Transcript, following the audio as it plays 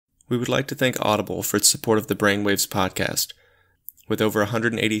We would like to thank Audible for its support of the Brainwaves podcast. With over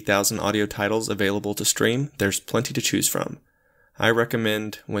 180,000 audio titles available to stream, there's plenty to choose from. I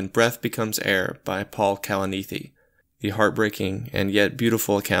recommend When Breath Becomes Air by Paul Kalanithi, the heartbreaking and yet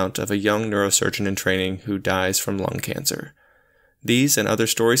beautiful account of a young neurosurgeon in training who dies from lung cancer. These and other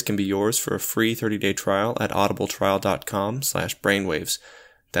stories can be yours for a free 30-day trial at audibletrial.com/brainwaves.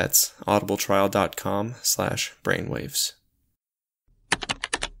 That's audibletrial.com/brainwaves.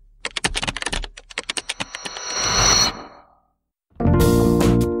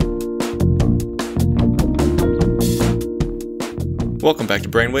 Welcome back to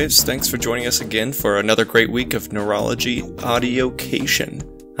Brainwaves. Thanks for joining us again for another great week of neurology audiocation.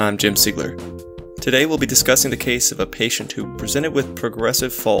 I'm Jim Siegler. Today we'll be discussing the case of a patient who presented with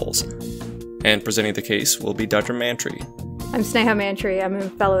progressive falls. And presenting the case will be Dr. Mantri. I'm Sneha Mantri. I'm a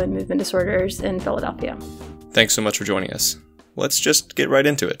fellow in movement disorders in Philadelphia. Thanks so much for joining us. Let's just get right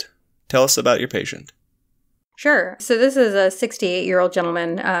into it. Tell us about your patient. Sure. So this is a 68-year-old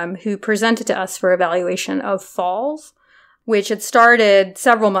gentleman who presented to us for evaluation of falls, which had started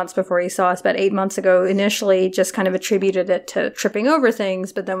several months before he saw us, about 8 months ago. Initially, just kind of attributed it to tripping over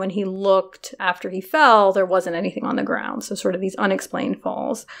things, but then when he looked after he fell, there wasn't anything on the ground. So sort of these unexplained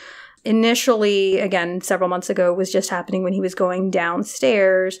falls. Initially, again, several months ago, was just happening when he was going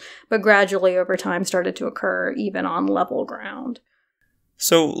downstairs, but gradually over time started to occur even on level ground.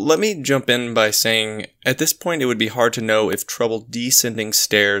 So let me jump in by saying, at this point it would be hard to know if trouble descending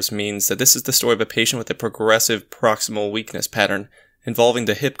stairs means that this is the story of a patient with a progressive proximal weakness pattern involving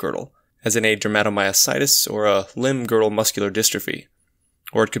the hip girdle, as in a dermatomyositis or a limb girdle muscular dystrophy.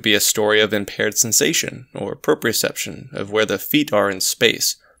 Or it could be a story of impaired sensation or proprioception of where the feet are in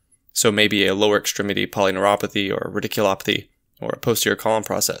space, so maybe a lower extremity polyneuropathy or radiculopathy or a posterior column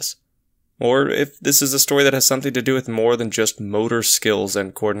process. Or if this is a story that has something to do with more than just motor skills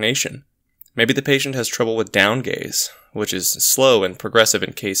and coordination. Maybe the patient has trouble with down gaze, which is slow and progressive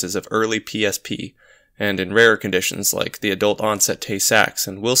in cases of early PSP, and in rarer conditions like the adult onset Tay-Sachs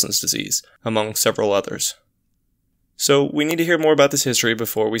and Wilson's disease, among several others. So we need to hear more about this history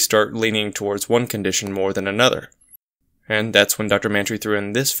before we start leaning towards one condition more than another. And that's when Dr. Mantri threw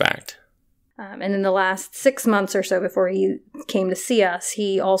in this fact. And in the last 6 months or so before he came to see us,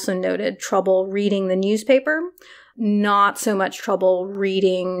 he also noted trouble reading the newspaper, not so much trouble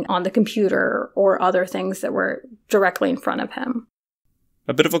reading on the computer or other things that were directly in front of him.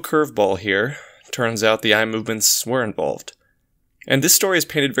 A bit of a curveball here. Turns out the eye movements were involved. And this story is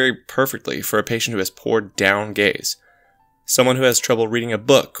painted very perfectly for a patient who has poor down gaze. Someone who has trouble reading a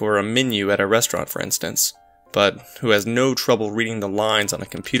book or a menu at a restaurant, for instance, but who has no trouble reading the lines on a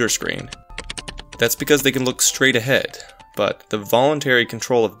computer screen. That's because they can look straight ahead, but the voluntary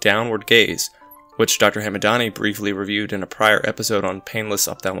control of downward gaze, which Dr. Hamadani briefly reviewed in a prior episode on painless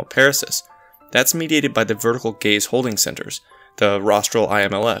ophthalmoparesis, that's mediated by the vertical gaze holding centers, the rostral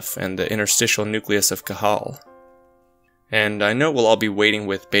IMLF and the interstitial nucleus of Cajal. And I know we'll all be waiting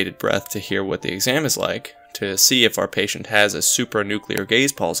with bated breath to hear what the exam is like, to see if our patient has a supranuclear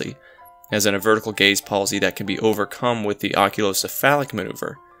gaze palsy, as in a vertical gaze palsy that can be overcome with the oculocephalic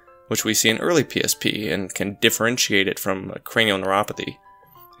maneuver, which we see in early PSP and can differentiate it from a cranial neuropathy.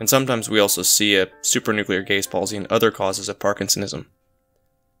 And sometimes we also see a supranuclear gaze palsy in other causes of Parkinsonism.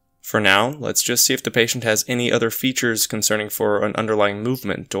 For now, let's just see if the patient has any other features concerning for an underlying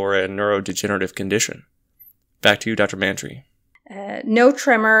movement or a neurodegenerative condition. Back to you, Dr. Mantri. No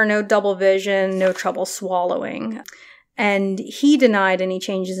tremor, no double vision, no trouble swallowing. And he denied any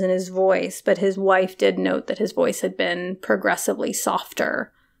changes in his voice, but his wife did note that his voice had been progressively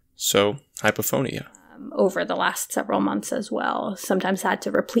softer. So, hypophonia. Over the last several months as well. Sometimes had to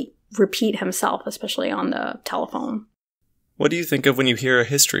repeat himself, especially on the telephone. What do you think of when you hear a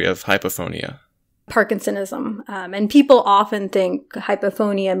history of hypophonia? Parkinsonism. And people often think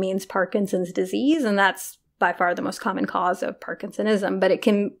hypophonia means Parkinson's disease, and that's by far the most common cause of Parkinsonism. But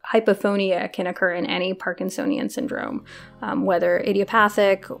hypophonia can occur in any Parkinsonian syndrome, whether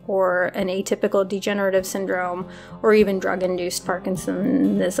idiopathic or an atypical degenerative syndrome, or even drug-induced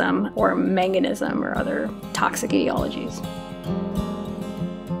Parkinsonism or manganism or other toxic etiologies.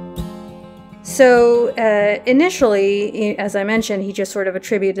 So initially, as I mentioned, he just sort of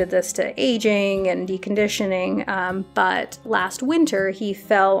attributed this to aging and deconditioning, but last winter he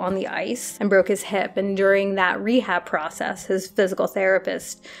fell on the ice and broke his hip, and during that rehab process, his physical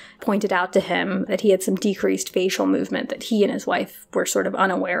therapist pointed out to him that he had some decreased facial movement that he and his wife were sort of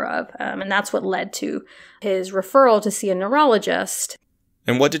unaware of, and that's what led to his referral to see a neurologist.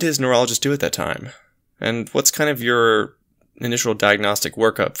 And what did his neurologist do at that time? And what's kind of your initial diagnostic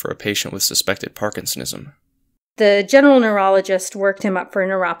workup for a patient with suspected Parkinsonism? The general neurologist worked him up for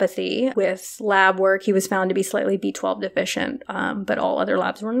neuropathy. With lab work, he was found to be slightly B12 deficient, but all other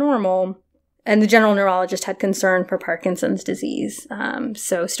labs were normal. And the general neurologist had concern for Parkinson's disease,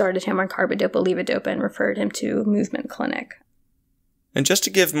 so started him on carbidopa-levodopa and referred him to movement clinic. And just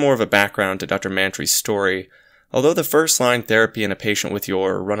to give more of a background to Dr. Mantri's story, although the first-line therapy in a patient with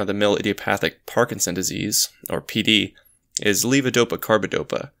your run-of-the-mill idiopathic Parkinson disease, or PD, is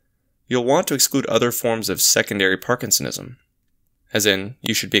levodopa-carbidopa, you'll want to exclude other forms of secondary Parkinsonism. As in,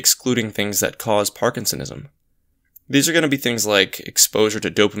 you should be excluding things that cause Parkinsonism. These are going to be things like exposure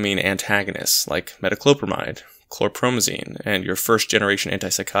to dopamine antagonists like metoclopramide, chlorpromazine, and your first-generation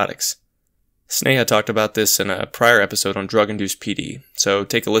antipsychotics. Sneha talked about this in a prior episode on drug-induced PD, so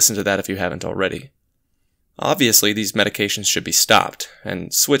take a listen to that if you haven't already. Obviously, these medications should be stopped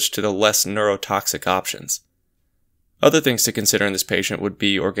and switched to the less neurotoxic options. Other things to consider in this patient would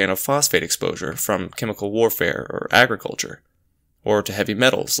be organophosphate exposure from chemical warfare or agriculture, or to heavy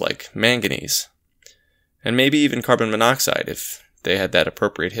metals like manganese, and maybe even carbon monoxide if they had that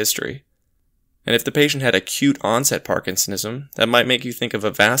appropriate history. And if the patient had acute onset Parkinsonism, that might make you think of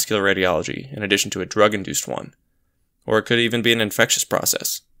a vascular radiology in addition to a drug-induced one, or it could even be an infectious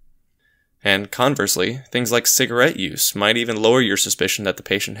process. And conversely, things like cigarette use might even lower your suspicion that the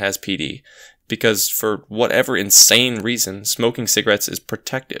patient has PD, because for whatever insane reason, smoking cigarettes is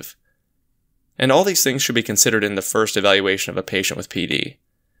protective. And all these things should be considered in the first evaluation of a patient with PD.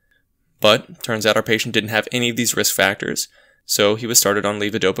 But turns out our patient didn't have any of these risk factors, so he was started on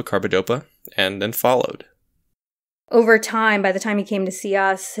levodopa-carbidopa and then followed. Over time, by the time he came to see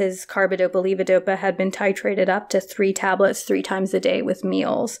us, his carbidopa-levodopa had been titrated up to 3 tablets 3 times a day with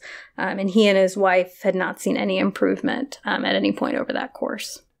meals, and he and his wife had not seen any improvement at any point over that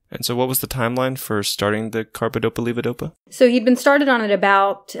course. And so what was the timeline for starting the carbidopa-levodopa? So he'd been started on it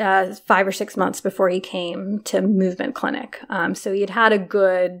about 5 or 6 months before he came to movement clinic. So he'd had a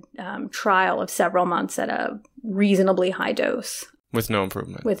good trial of several months at a reasonably high dose. With no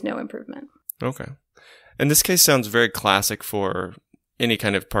improvement? With no improvement. Okay. And this case sounds very classic for any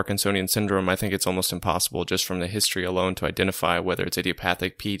kind of Parkinsonian syndrome. I think it's almost impossible just from the history alone to identify whether it's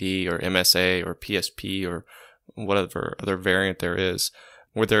idiopathic PD or MSA or PSP or whatever other variant there is.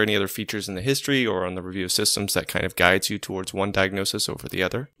 Were there any other features in the history or on the review of systems that kind of guides you towards one diagnosis over the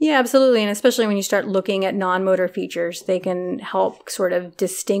other? Yeah, absolutely. And especially when you start looking at non-motor features, they can help sort of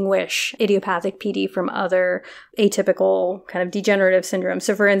distinguish idiopathic PD from other atypical kind of degenerative syndromes.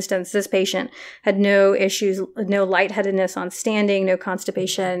 So for instance, this patient had no issues, no lightheadedness on standing, no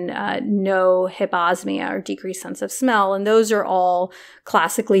constipation, no hyposmia or decreased sense of smell. And those are all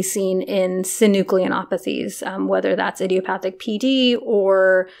classically seen in synucleinopathies, whether that's idiopathic PD or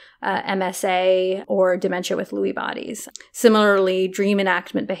MSA or dementia with Lewy bodies. Similarly, dream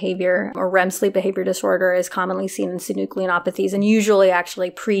enactment behavior or REM sleep behavior disorder is commonly seen in synucleinopathies and usually actually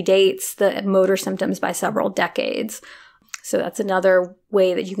predates the motor symptoms by several decades. So that's another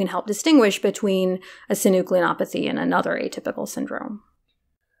way that you can help distinguish between a synucleinopathy and another atypical syndrome.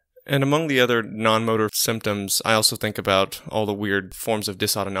 And among the other non-motor symptoms, I also think about all the weird forms of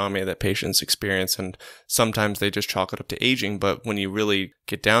dysautonomia that patients experience, and sometimes they just chalk it up to aging, but when you really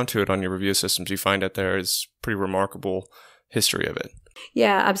get down to it on your review systems, you find that there is pretty remarkable history of it.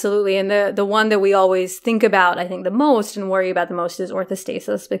 Yeah, absolutely. And the one that we always think about, I think, the most and worry about the most is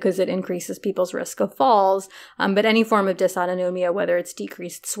orthostasis because it increases people's risk of falls. But any form of dysautonomia, whether it's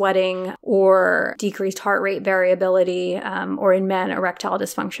decreased sweating or decreased heart rate variability, or in men, erectile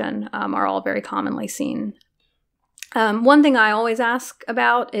dysfunction, are all very commonly seen. One thing I always ask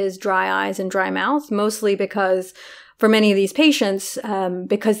about is dry eyes and dry mouth, mostly because for many of these patients,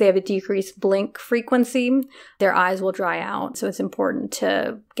 because they have a decreased blink frequency, their eyes will dry out. So it's important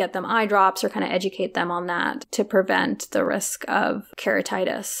to get them eye drops or kind of educate them on that to prevent the risk of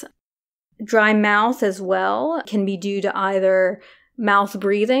keratitis. Dry mouth as well can be due to either mouth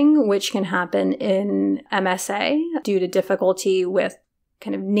breathing, which can happen in MSA due to difficulty with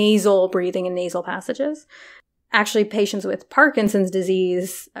kind of nasal breathing and nasal passages. Actually, patients with Parkinson's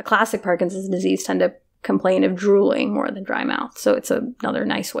disease, classic Parkinson's disease, tend to complain of drooling more than dry mouth. So it's another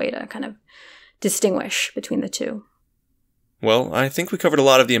nice way to kind of distinguish between the two. Well, I think we covered a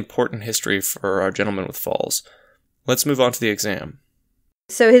lot of the important history for our gentleman with falls. Let's move on to the exam.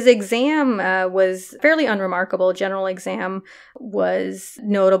 So his exam was fairly unremarkable. General exam was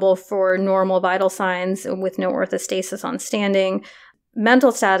notable for normal vital signs with no orthostasis on standing.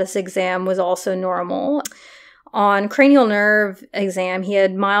 Mental status exam was also normal. On cranial nerve exam, he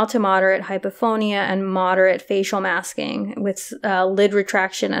had mild to moderate hypophonia and moderate facial masking with lid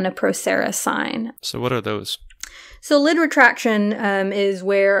retraction and a procerus sign. So what are those? So lid retraction is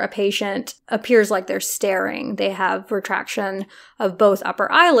where a patient appears like they're staring. They have retraction of both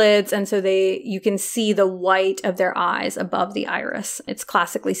upper eyelids, and so you can see the white of their eyes above the iris. It's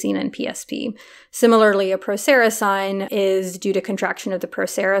classically seen in PSP. Similarly, a procerus sign is due to contraction of the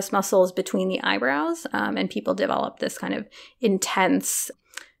procerus muscles between the eyebrows, and people develop this kind of intense,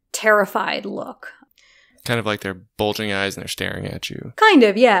 terrified look. Kind of like they're bulging eyes and they're staring at you. Kind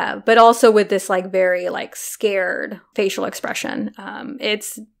of, yeah. But also with this very scared facial expression.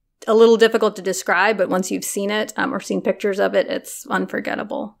 It's a little difficult to describe, but once you've seen it or seen pictures of it, it's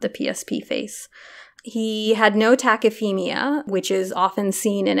unforgettable, the PSP face. He had no tachyphemia, which is often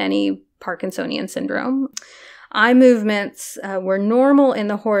seen in any Parkinsonian syndrome. Eye movements were normal in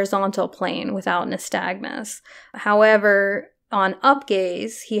the horizontal plane without nystagmus. However, on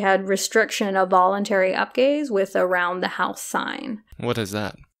upgaze, he had restriction of voluntary upgaze with a round the house sign. What is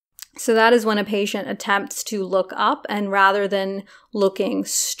that? So that is when a patient attempts to look up, and rather than looking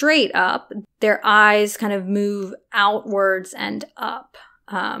straight up, their eyes kind of move outwards and up.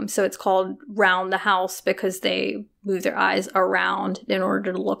 So it's called round the house because they move their eyes around in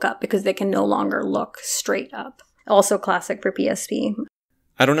order to look up because they can no longer look straight up. Also classic for PSP.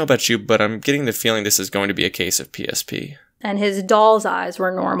 I don't know about you, but I'm getting the feeling this is going to be a case of PSP. And his doll's eyes were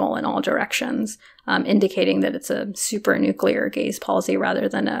normal in all directions, indicating that it's a supranuclear gaze palsy rather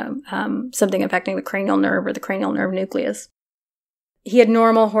than something affecting the cranial nerve or the cranial nerve nucleus. He had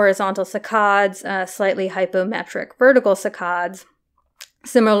normal horizontal saccades, slightly hypometric vertical saccades.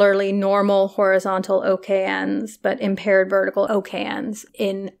 Similarly, normal horizontal OKNs, but impaired vertical OKNs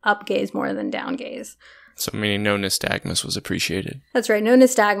in upgaze more than downgaze. So meaning no nystagmus was appreciated. That's right, no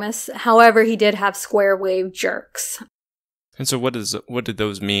nystagmus. However, he did have square wave jerks. And so what did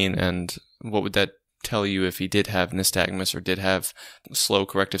those mean, and what would that tell you if he did have nystagmus or did have slow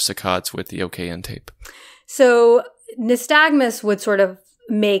corrective saccades with the OKN tape? So nystagmus would sort of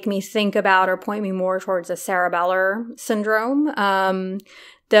make me think about or point me more towards a cerebellar syndrome.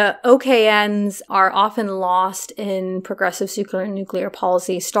 The OKNs are often lost in progressive supranuclear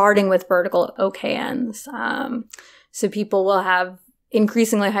palsy, starting with vertical OKNs. So people will have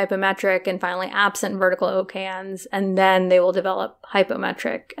increasingly hypometric and finally absent vertical OKNs, and then they will develop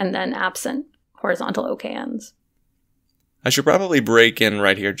hypometric and then absent horizontal OKNs. I should probably break in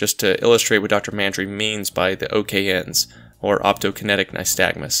right here just to illustrate what Dr. Mantri means by the OKNs, or optokinetic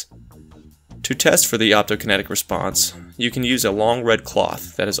nystagmus. To test for the optokinetic response, you can use a long red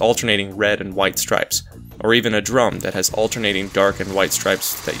cloth that has alternating red and white stripes, or even a drum that has alternating dark and white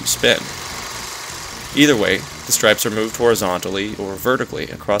stripes that you spin. Either way, the stripes are moved horizontally or vertically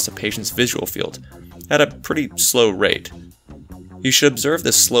across a patient's visual field at a pretty slow rate. You should observe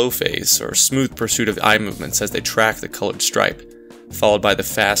the slow phase, or smooth pursuit of eye movements as they track the colored stripe, followed by the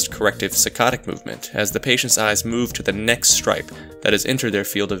fast corrective saccadic movement as the patient's eyes move to the next stripe that has entered their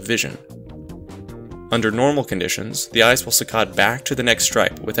field of vision. Under normal conditions, the eyes will saccade back to the next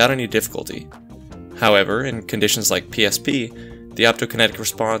stripe without any difficulty. However, in conditions like PSP, the optokinetic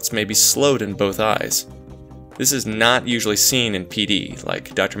response may be slowed in both eyes. This is not usually seen in PD,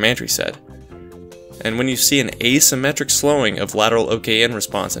 like Dr. Mantri said. And when you see an asymmetric slowing of lateral OKN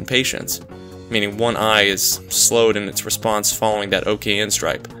response in patients, meaning one eye is slowed in its response following that OKN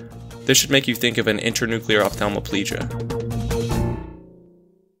stripe, this should make you think of an internuclear ophthalmoplegia.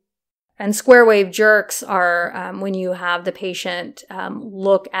 And square wave jerks are when you have the patient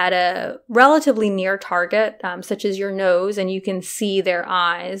look at a relatively near target, such as your nose, and you can see their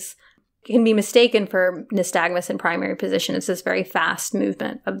eyes. It can be mistaken for nystagmus in primary position. It's this very fast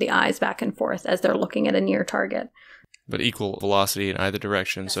movement of the eyes back and forth as they're looking at a near target. But equal velocity in either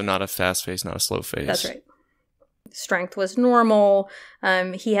direction, so not a fast phase, not a slow phase. That's right. Strength was normal.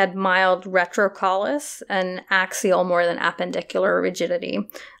 He had mild retrocollis and axial more than appendicular rigidity,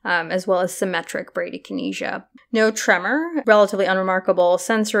 as well as symmetric bradykinesia. No tremor, relatively unremarkable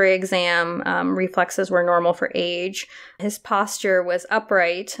sensory exam. Reflexes were normal for age. His posture was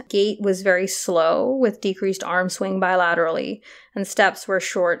upright. Gait was very slow with decreased arm swing bilaterally, and steps were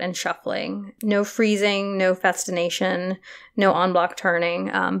short and shuffling. No freezing, no festination, no en-bloc turning,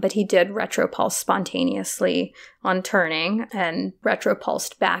 but he did retropulse spontaneously on turning and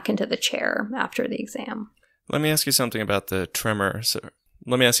retropulsed back into the chair after the exam. Let me ask you something about the tremor.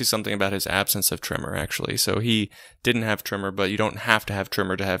 Let me ask you something about his absence of tremor, actually. So he didn't have tremor, but you don't have to have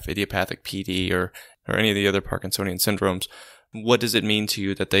tremor to have idiopathic PD or any of the other Parkinsonian syndromes. What does it mean to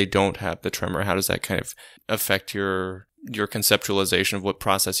you that they don't have the tremor? How does that kind of affect your conceptualization of what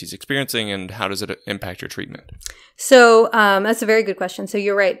process he's experiencing, and how does it impact your treatment? So that's a very good question. So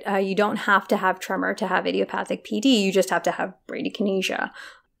you're right. You don't have to have tremor to have idiopathic PD. You just have to have bradykinesia.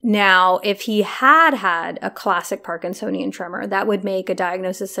 Now, if he had had a classic Parkinsonian tremor, that would make a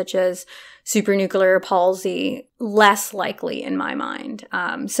diagnosis such as supranuclear palsy less likely in my mind.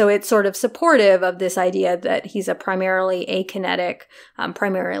 So it's sort of supportive of this idea that he's a primarily akinetic,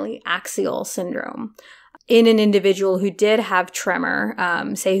 primarily axial syndrome. In an individual who did have tremor,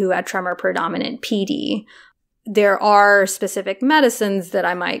 say who had tremor predominant PD, there are specific medicines that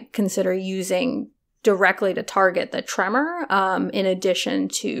I might consider using directly to target the tremor, in addition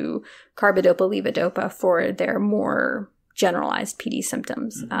to carbidopa-levodopa for their more generalized PD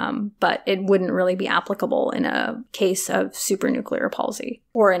symptoms. But it wouldn't really be applicable in a case of supranuclear palsy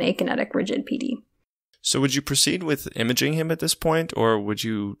or an akinetic rigid PD. So would you proceed with imaging him at this point, or would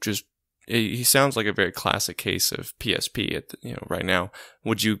you just... He sounds like a very classic case of PSP right now.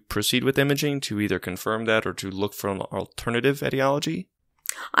 Would you proceed with imaging to either confirm that or to look for an alternative etiology?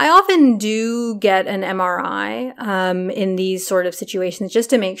 I often do get an MRI in these sort of situations just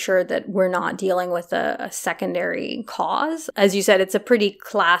to make sure that we're not dealing with a secondary cause. As you said, it's a pretty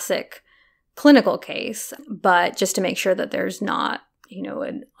classic clinical case, but just to make sure that there's not,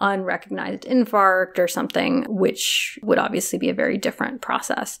 an unrecognized infarct or something, which would obviously be a very different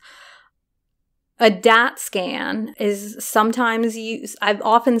process. A DAT scan is sometimes used. I've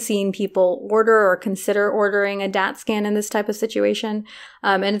often seen people order or consider ordering a DAT scan in this type of situation.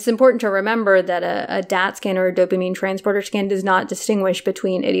 And it's important to remember that a DAT scan or a dopamine transporter scan does not distinguish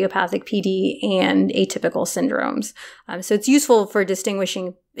between idiopathic PD and atypical syndromes. So it's useful for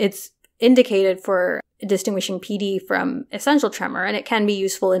distinguishing, it's indicated for distinguishing PD from essential tremor, and it can be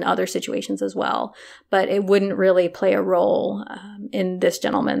useful in other situations as well. But it wouldn't really play a role in this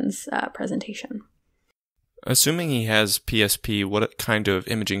gentleman's presentation. Assuming he has PSP, what kind of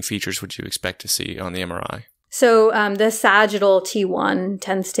imaging features would you expect to see on the MRI? So the sagittal T1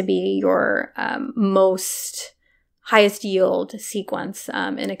 tends to be your most highest yield sequence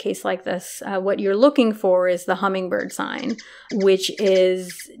in a case like this. What you're looking for is the hummingbird sign, which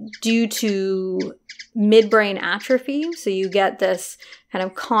is due to midbrain atrophy. So you get this kind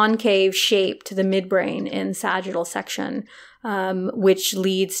of concave shape to the midbrain in sagittal section, which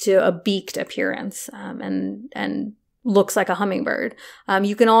leads to a beaked appearance and looks like a hummingbird.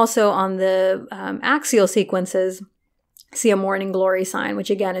 You can also, on the axial sequences, see a morning glory sign, which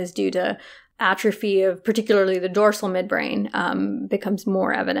again is due to atrophy of particularly the dorsal midbrain, becomes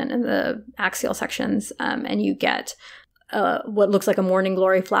more evident in the axial sections, and you get what looks like a morning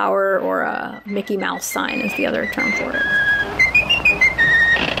glory flower, or a Mickey Mouse sign is the other term for it.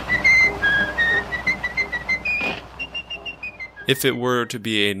 If it were to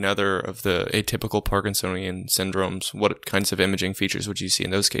be another of the atypical Parkinsonian syndromes, what kinds of imaging features would you see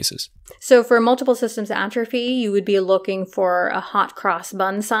in those cases? So for multiple systems atrophy, you would be looking for a hot cross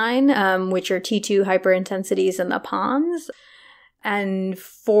bun sign, which are T2 hyperintensities in the pons. And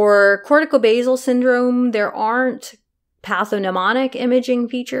for corticobasal syndrome, there aren't pathognomonic imaging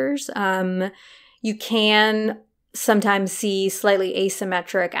features. You can sometimes see slightly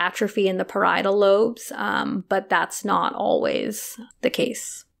asymmetric atrophy in the parietal lobes, but that's not always the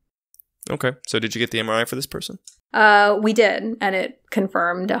case. Okay. So did you get the MRI for this person? We did, and it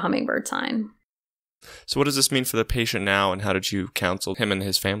confirmed a hummingbird sign. So what does this mean for the patient now, and how did you counsel him and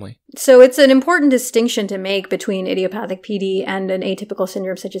his family? So it's an important distinction to make between idiopathic PD and an atypical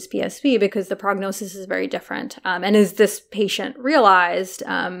syndrome such as PSP, because the prognosis is very different. And as this patient realized,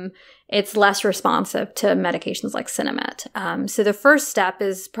 it's less responsive to medications like Sinemet. So the first step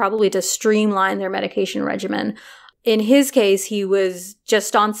is probably to streamline their medication regimen. In his case, he was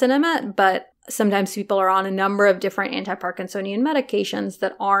just on Sinemet, but sometimes people are on a number of different anti-Parkinsonian medications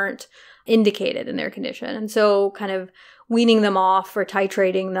that aren't indicated in their condition. And so kind of weaning them off or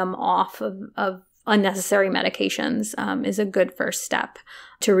titrating them off of unnecessary medications is a good first step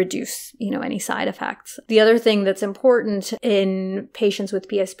to reduce, any side effects. The other thing that's important in patients with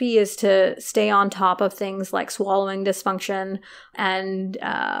PSP is to stay on top of things like swallowing dysfunction and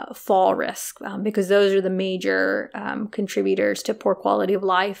fall risk, because those are the major contributors to poor quality of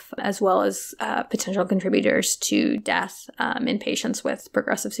life, as well as potential contributors to death in patients with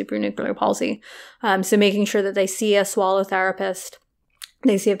progressive supranuclear palsy. So making sure that they see a swallow therapist,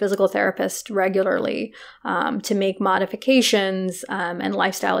 they see a physical therapist regularly to make modifications and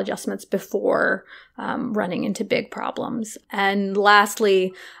lifestyle adjustments before running into big problems. And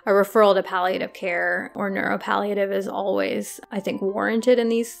lastly, a referral to palliative care or neuropalliative is always, I think, warranted in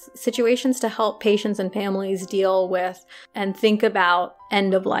these situations to help patients and families deal with and think about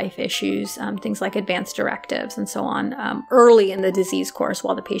end-of-life issues, things like advanced directives and so on, early in the disease course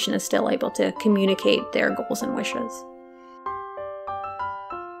while the patient is still able to communicate their goals and wishes.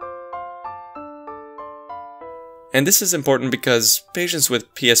 And this is important because patients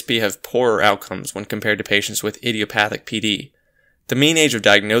with PSP have poorer outcomes when compared to patients with idiopathic PD. The mean age of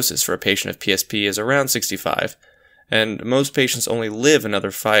diagnosis for a patient of PSP is around 65, and most patients only live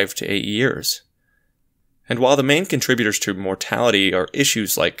another 5 to 8 years. And while the main contributors to mortality are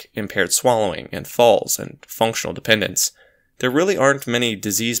issues like impaired swallowing and falls and functional dependence, there really aren't many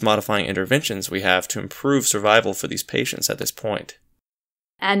disease-modifying interventions we have to improve survival for these patients at this point.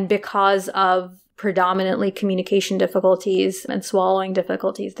 And because of predominantly communication difficulties and swallowing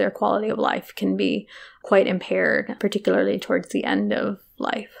difficulties, their quality of life can be quite impaired, particularly towards the end of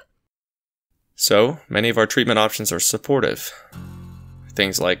life. So, many of our treatment options are supportive.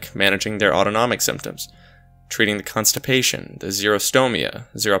 Things like managing their autonomic symptoms, treating the constipation, the xerostomia,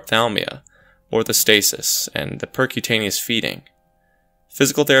 xerophthalmia, orthostasis, and the percutaneous feeding.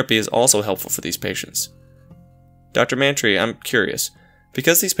 Physical therapy is also helpful for these patients. Dr. Mantri, I'm curious.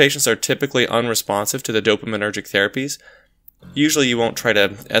 Because these patients are typically unresponsive to the dopaminergic therapies, usually you won't try to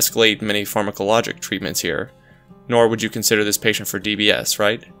escalate many pharmacologic treatments here, nor would you consider this patient for DBS,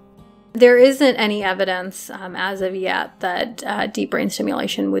 right? There isn't any evidence as of yet that deep brain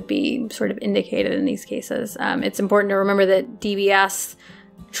stimulation would be sort of indicated in these cases. It's important to remember that DBS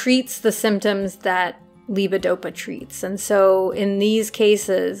treats the symptoms that levodopa treats. And so in these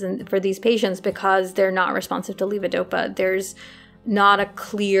cases, and for these patients, because they're not responsive to levodopa, there's not a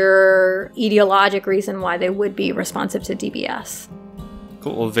clear etiologic reason why they would be responsive to DBS.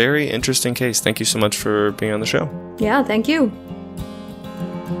 Cool. Well, very interesting case. Thank you so much for being on the show. Yeah, thank you.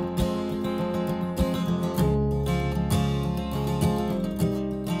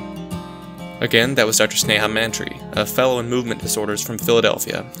 Again, that was Dr. Sneha Mantri, a fellow in movement disorders from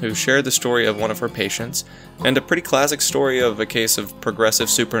Philadelphia, who shared the story of one of her patients, and a pretty classic story of a case of progressive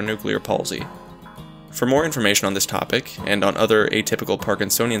supranuclear palsy. For more information on this topic, and on other atypical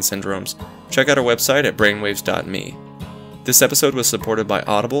Parkinsonian syndromes, check out our website at brainwaves.me. This episode was supported by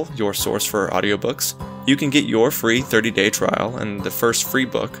Audible, your source for audiobooks. You can get your free 30-day trial and the first free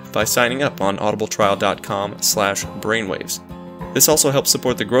book by signing up on audibletrial.com/brainwaves. This also helps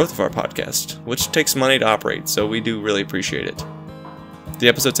support the growth of our podcast, which takes money to operate, so we do really appreciate it. The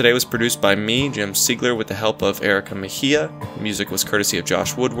episode today was produced by me, Jim Siegler, with the help of Erica Mejia. Music was courtesy of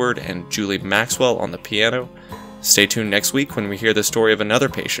Josh Woodward and Julie Maxwell on the piano. Stay tuned next week when we hear the story of another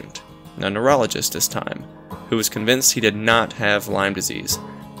patient, a neurologist this time, who was convinced he did not have Lyme disease.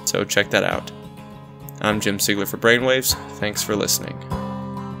 So check that out. I'm Jim Siegler for Brainwaves. Thanks for listening.